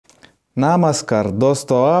Namaskar,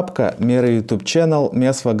 dosto apka, मेरे YouTube channel,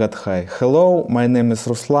 меня свагат хай. Hello, my name is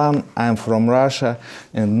Ruslan, I'm from Russia,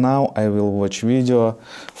 and now I will watch video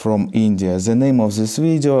from India. The name of this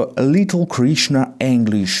video, Little Krishna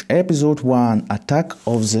English, episode 1, Attack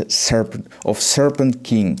of the Serpent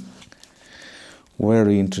King.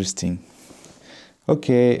 Very interesting.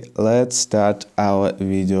 Okay, let's start our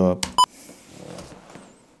video.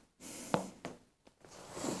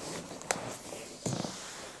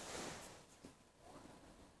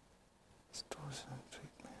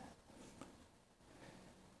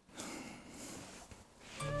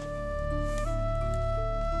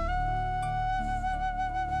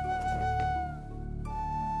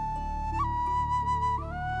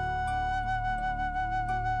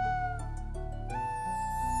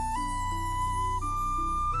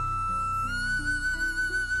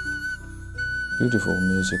 Beautiful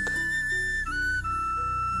music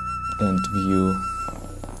and view.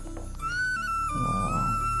 Wow.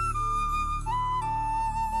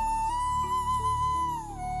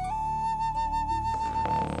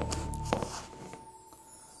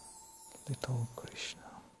 Little Krishna.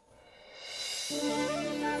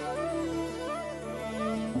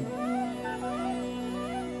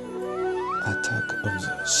 Attack of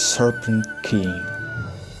the Serpent King.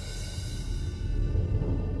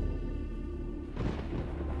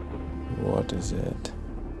 What is it?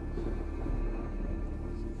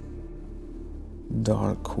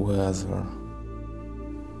 Dark weather.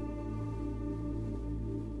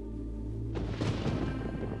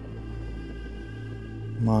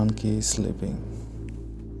 Monkey sleeping.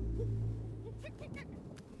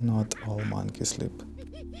 Not all monkeys sleep.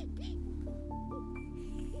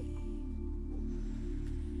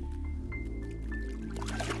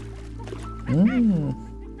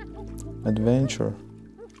 Adventure.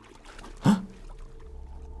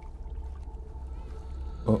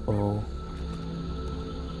 Uh-oh.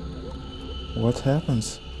 What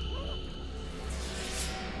happens?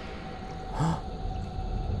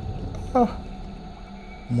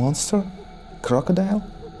 Monster? Crocodile?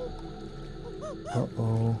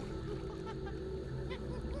 Uh-oh.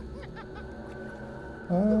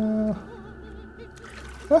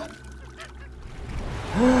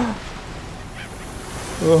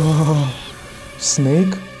 Oh.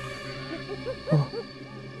 Snake? Oh.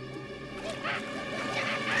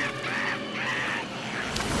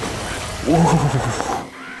 Ooh.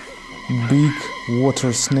 Big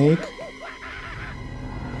water snake.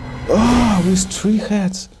 Ah, with 3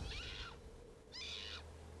 heads.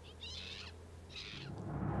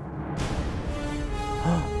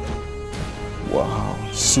 Wow,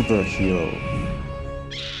 superhero.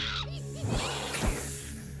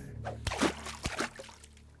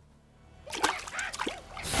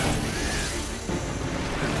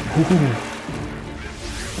 Ooh.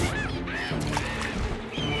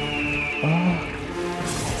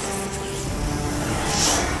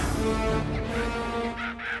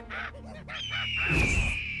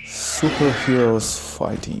 Superheroes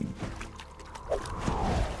fighting.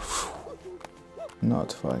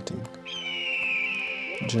 Not fighting.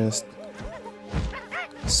 Just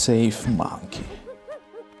save monkey.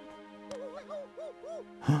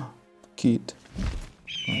 Kid.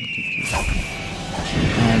 Monkey kid.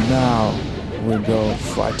 And now we go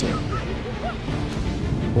fighting.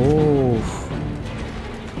 Oh.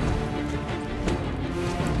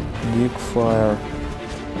 Big fire.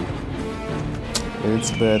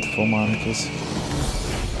 It's bad for monkeys.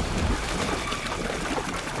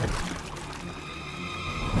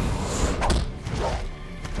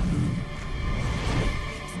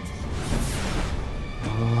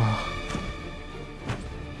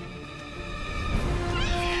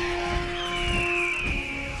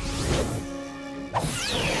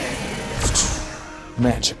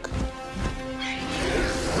 Magic.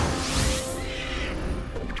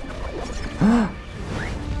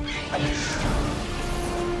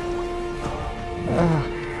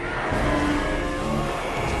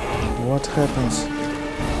 What happens?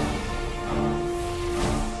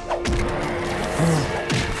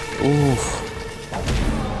 Oof.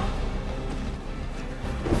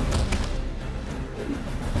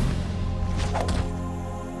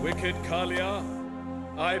 Wicked Kalia,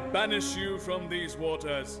 I banish you from these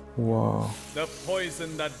waters. Wow. The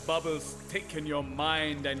poison that bubbles thick in your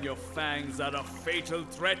mind and your fangs are a fatal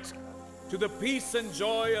threat to the peace and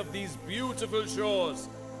joy of these beautiful shores.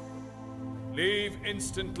 Leave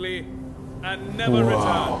instantly and never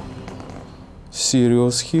return.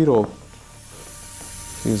 Serious hero.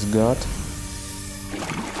 He's got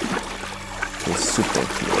a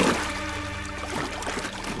superhero.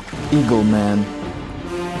 Eagle Man.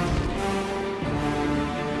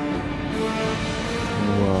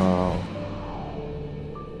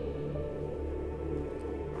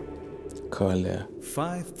 Поехали.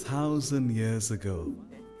 5,000 years ago,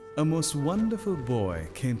 a most wonderful boy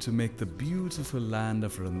came to make the beautiful land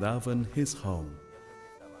of Vrindavan his home.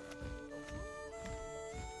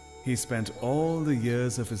 He spent all the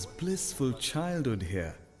years of his blissful childhood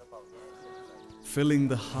here, filling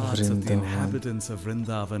the hearts of the Vrindavan. inhabitants of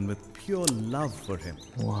Vrindavan with pure love for him.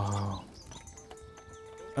 Wow.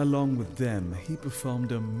 Along with them, he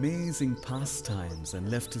performed amazing pastimes and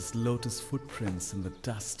left his lotus footprints in the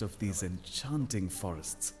dust of these enchanting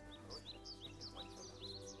forests.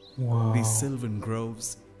 Wow. These sylvan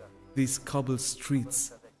groves, these cobbled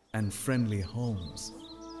streets and friendly homes.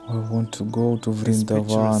 I want to go to These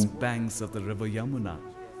picturesque Vrindavan. banks of the river Yamuna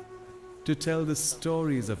to tell the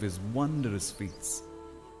stories of his wondrous feats.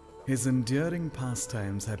 His enduring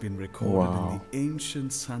pastimes have been recorded Wow. in the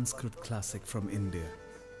ancient Sanskrit classic from India,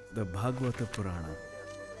 the Bhagavata Purana.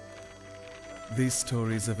 These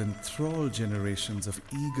stories have enthralled generations of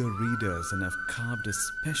eager readers and have carved a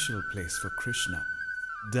special place for Krishna,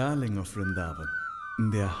 darling of Vrindavan,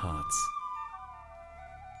 in their hearts.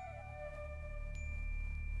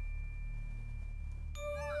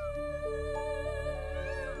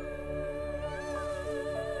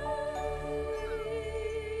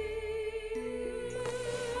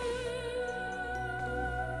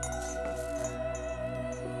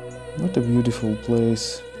 What a beautiful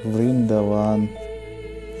place, Vrindavan,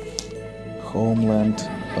 homeland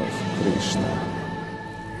of Krishna.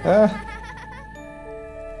 Ah!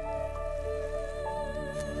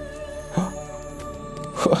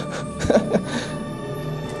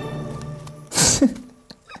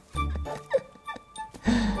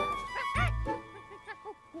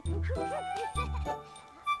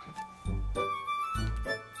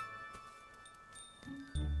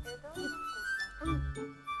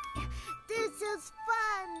 This is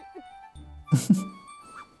fun!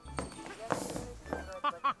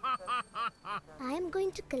 I am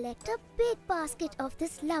going to collect a big basket of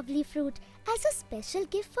this lovely fruit as a special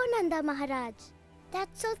gift for Nanda Maharaj.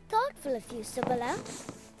 That's so thoughtful of you, Subala.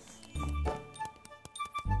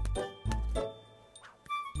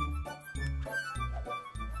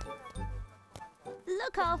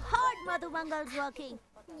 Look how hard Madhu Mangal's working.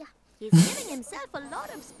 Yeah. He's giving himself a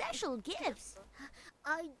lot of special gifts.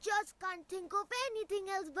 I just can't think of anything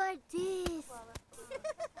else but this.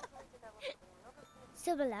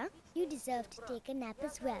 Subala, you deserve to take a nap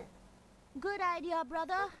as well. Good idea,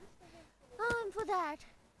 brother. I'm for that.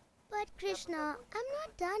 But Krishna, I'm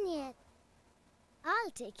not done yet. I'll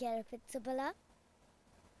take care of it, Subala.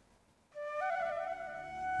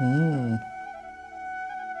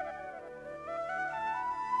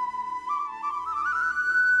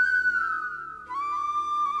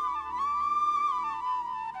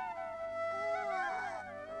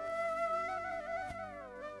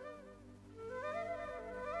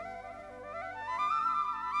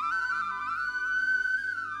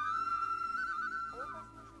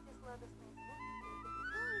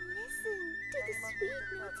 Oh, listen to the sweet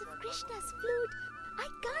notes of Krishna's flute. I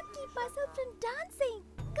can't keep myself from dancing.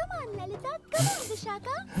 Come on, Lalita. Come on,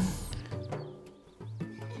 Vishaka.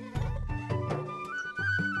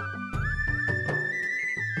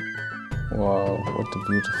 Wow, what a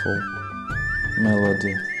beautiful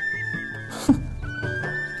melody.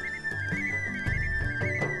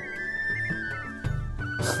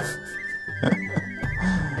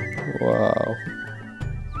 Wow.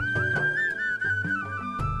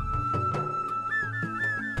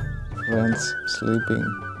 Friends sleeping.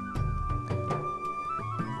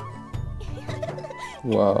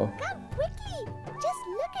 Wow. Come quickly! Just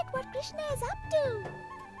look at what Krishna is up to.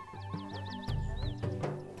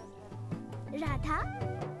 Radha,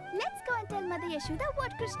 let's go and tell Mother Yashoda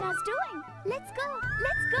what Krishna's doing. Let's go.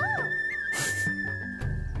 Let's go.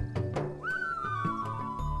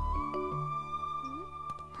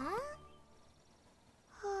 Huh?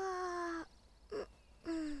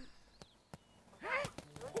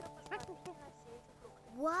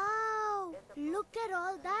 Wow! Look at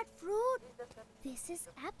all that fruit. This is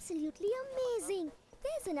absolutely amazing.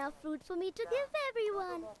 There's enough fruit for me to give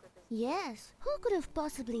everyone. Yes, who could have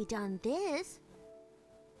possibly done this?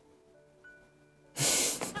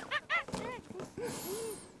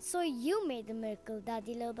 So you made the miracle,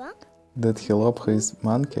 Dadi Loba? Did he love his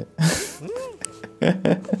monkey? Glories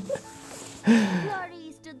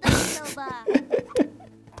to the Loba.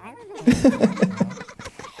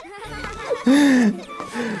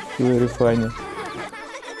 Very funny.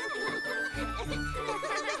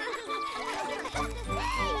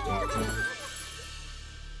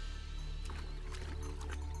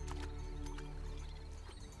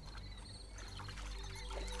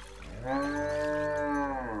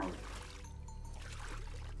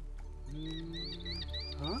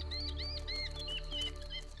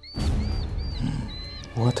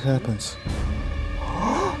 happens?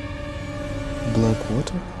 Black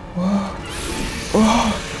water?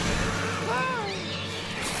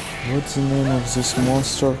 What's the name of this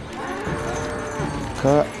monster?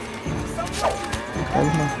 Calma.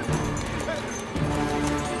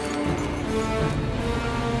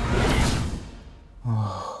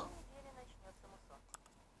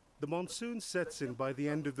 The monsoon sets in by the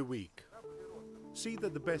end of the week. See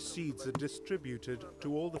that the best seeds are distributed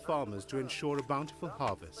to all the farmers to ensure a bountiful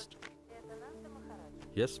harvest.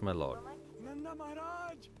 Yes, my lord. Nanda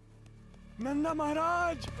Maharaj! Nanda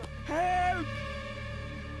Maharaj! Help!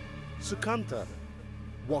 Sukanta,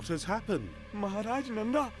 what has happened? Maharaj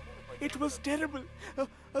Nanda, it was terrible.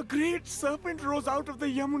 A great serpent rose out of the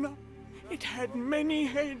Yamuna. It had many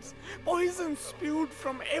heads. Poison spewed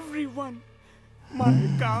from everyone. My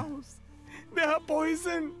cows, they are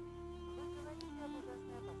poisoned.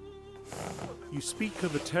 You speak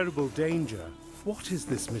of a terrible danger. What is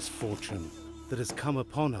this misfortune that has come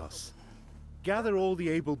upon us? Gather all the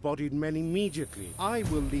able-bodied men immediately. I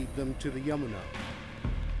will lead them to the Yamuna.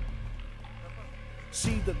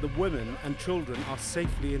 See that the women and children are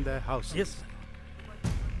safely in their houses. Yes.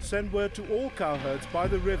 Send word to all cowherds by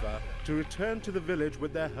the river to return to the village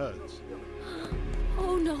with their herds.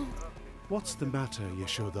 Oh no! What's the matter,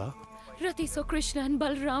 Yashoda? Rati saw Krishna and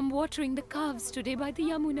Balram watering the calves today by the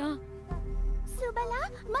Yamuna. Subala,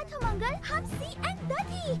 Madhumangal, Hamsi and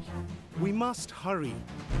Dadi. We must hurry.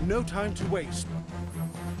 No time to waste.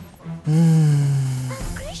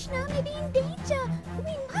 Krishna may be in danger.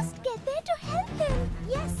 We must get there to help him.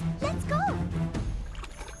 Yes, let's go.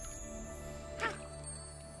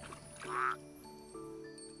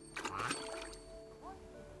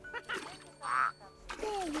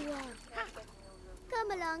 There you are.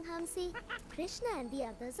 Come along, Hamsi. Krishna and the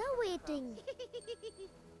others are waiting.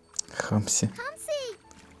 Hamsi. Hamsi!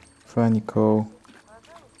 Funny cow.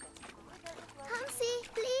 Hamsi,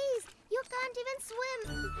 please! You can't even swim.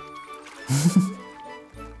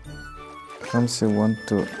 Hamsi want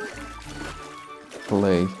to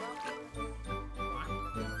play.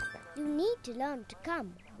 You need to learn to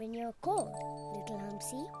come when you're cold, little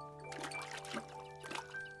Hamsi.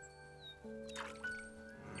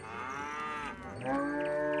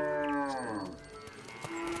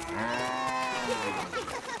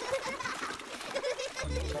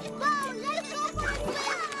 Wow, let's go for a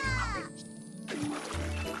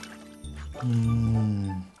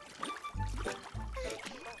Mm.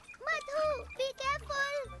 Madhu, be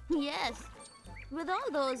careful! Yes. With all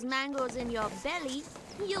those mangoes in your belly,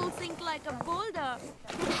 you'll sink like a boulder.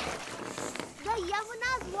 The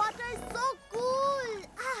Yamuna's water is so cool!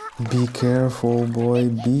 Be careful, boy,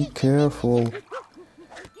 be careful.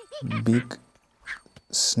 Big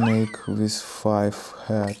snake with 5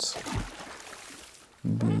 heads.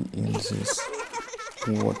 Be in this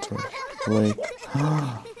water lake.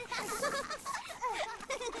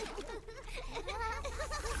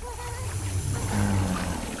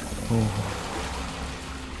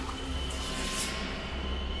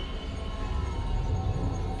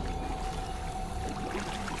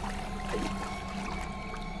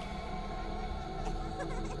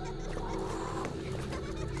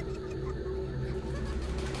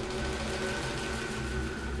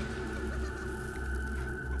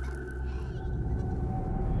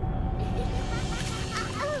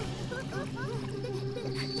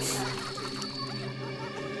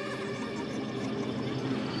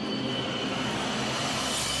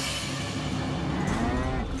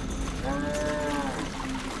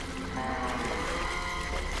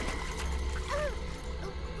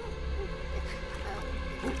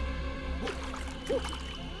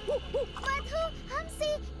 Madhu,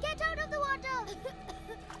 Hamsi, get out of the water!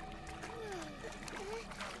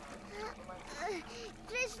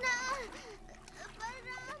 Krishna!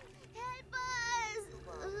 Balram, help us!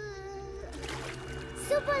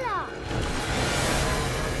 Subala!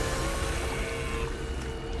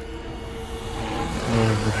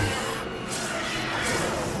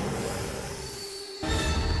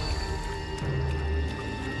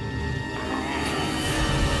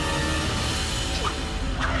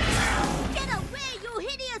 Get away, you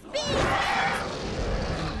hideous beast!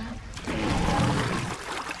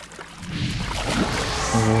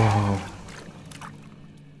 Wow.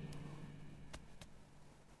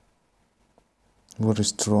 Very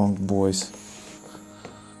strong boys.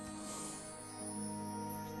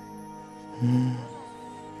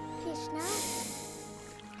 Krishna?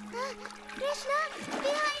 Krishna,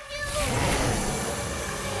 behind you!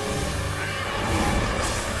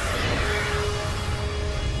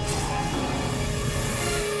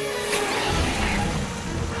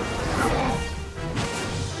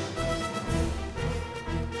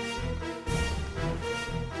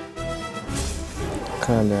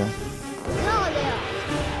 Kalia. Kalia!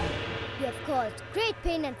 You have caused great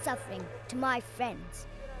pain and suffering to my friends.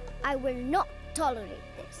 I will not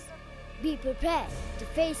tolerate this. Be prepared to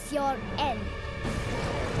face your end.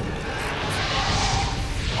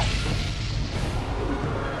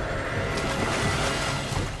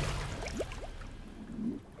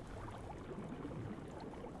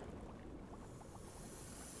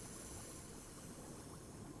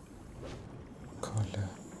 Kalia.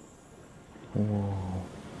 Whoa.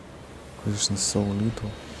 Krishna is so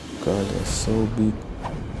little. Kalia is so big.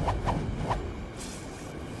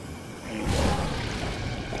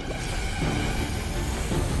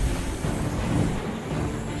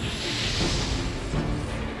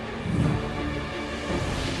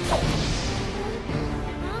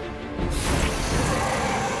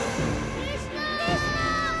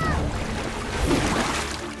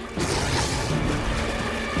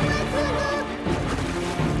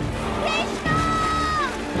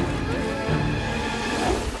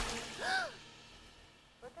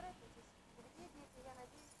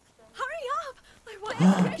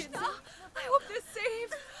 Krishna! I hope they're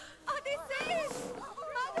safe. Are they safe?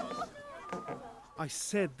 Madhu! I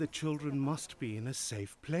said the children must be in a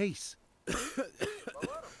safe place.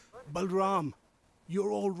 Balram, you're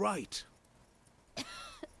all right.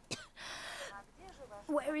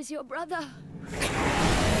 Where is your brother?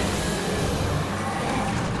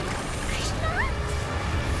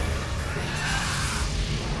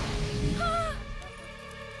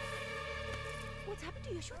 What's happened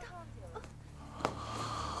to Yashoda?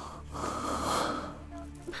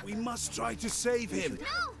 We must try to save him.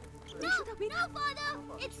 No! No! No, Father!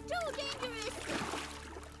 It's too dangerous!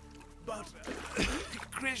 But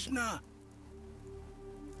Krishna.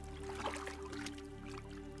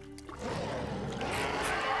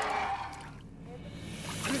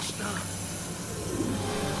 Krishna.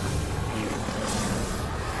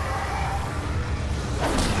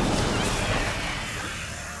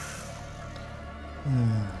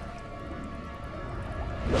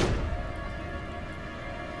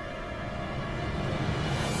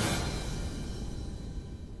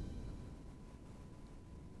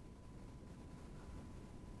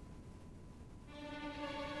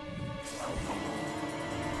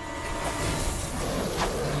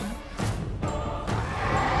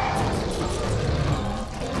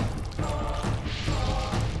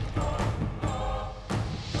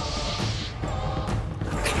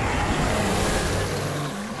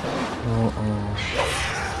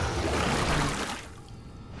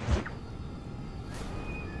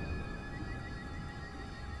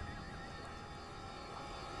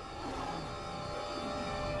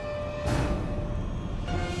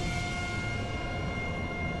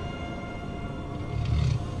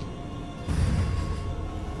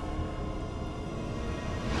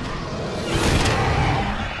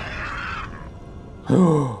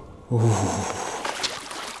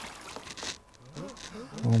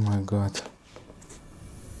 Oh my God.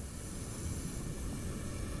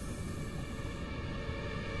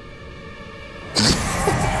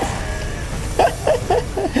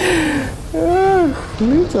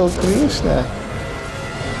 Little Krishna.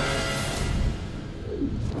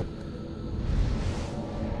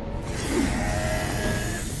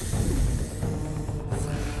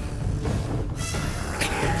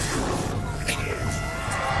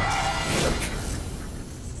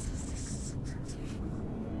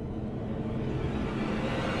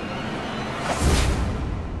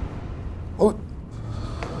 Oh.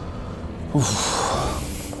 Oof.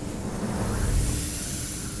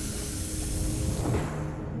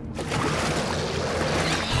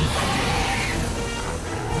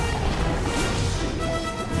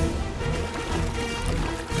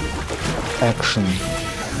 Action.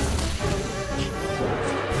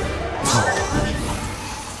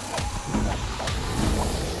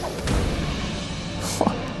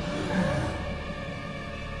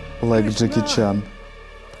 Like Jackie Chan.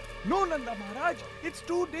 No, Nanda Maharaj, it's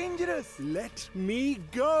too dangerous. Let me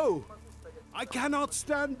go. I cannot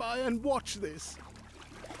stand by and watch this.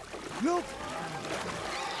 Look.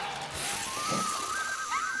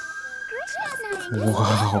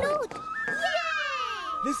 Wow.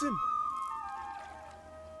 Listen.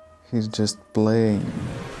 He's just playing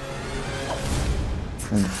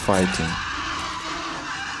and fighting.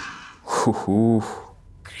 Hoo-hoo.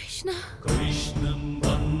 Krishna. Krishnam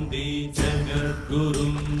Vande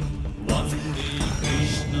Jagadgurum Vande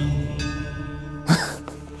Krishnam.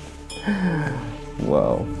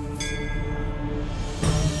 Wow.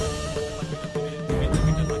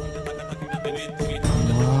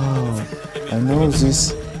 Wow. I know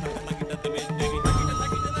this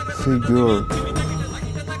figure.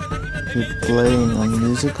 He playing on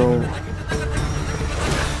musical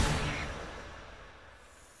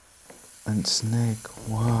and snake.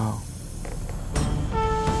 Wow.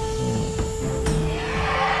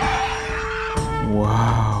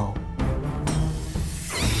 Wow.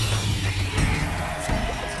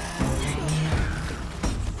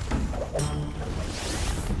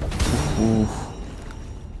 Oof.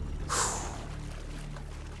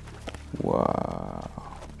 Wow.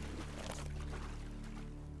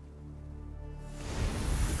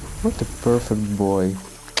 What a perfect boy.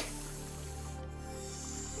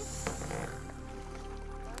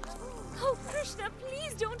 Oh, Krishna,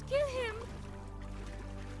 please don't kill him.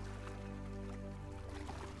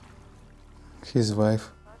 His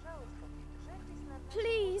wife.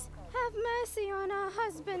 Please, have mercy on our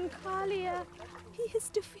husband, Kalia. He is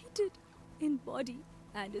defeated in body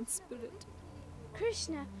and in spirit.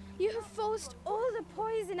 Krishna, you have forced all the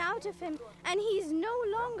poison out of him, and he's no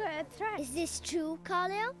longer a threat. Is this true,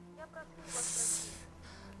 Kalia?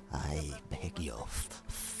 I beg your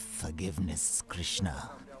forgiveness,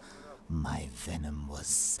 Krishna. My venom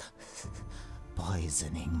was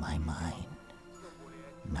poisoning my mind.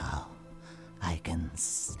 Now I can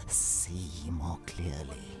see more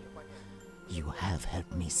clearly. You have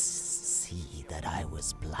helped me see that I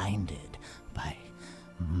was blinded by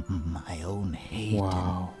my own hate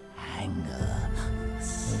Wow. and anger.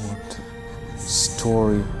 What a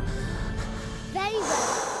story. Very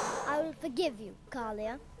well. I will forgive you,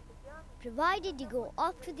 Kalia, provided you go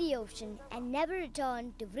off to the ocean and never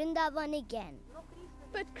return to Vrindavan again.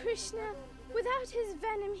 But Krishna, without his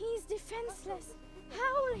venom, he's defenseless.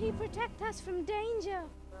 How will he protect us from danger?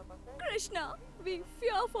 Krishna, we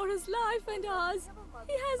fear for his life and ours.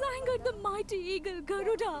 He has angered the mighty eagle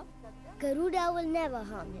Garuda. Garuda will never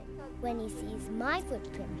harm him when he sees my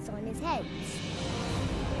footprints on his head.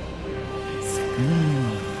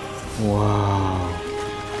 Wow.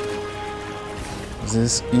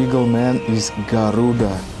 This eagle man is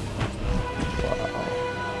Garuda.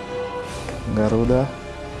 Wow. Garuda.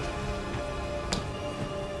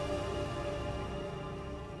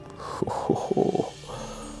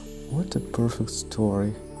 What a perfect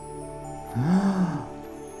story.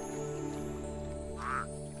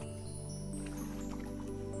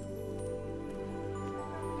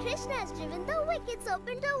 Krishna has driven the wicked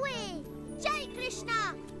serpent away. Jai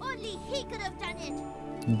Krishna! Only he could have done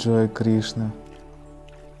it. Joy Krishna.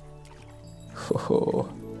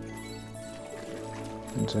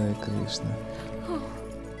 Jai Krishna. Oh,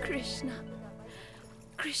 Krishna.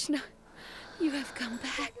 Krishna, you have come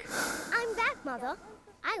back. I'm back, Mother.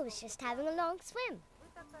 I was just having a long swim.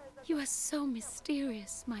 You are so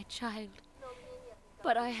mysterious, my child.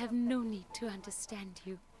 But I have no need to understand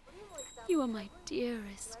you. You are my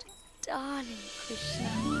dearest, darling Krishna.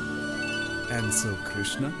 And so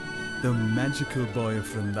Krishna, the magical boy of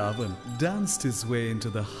Vrindavan, danced his way into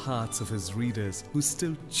the hearts of his readers who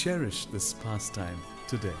still cherish this pastime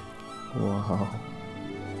today. Wow.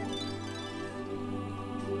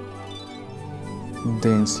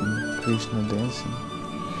 Dancing, Krishna dancing.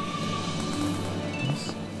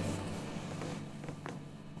 Yes.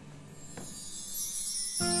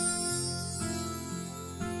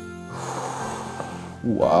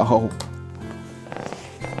 Wow.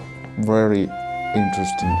 Very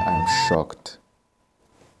interesting. I'm shocked.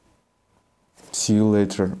 See you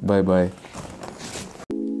later. Bye bye.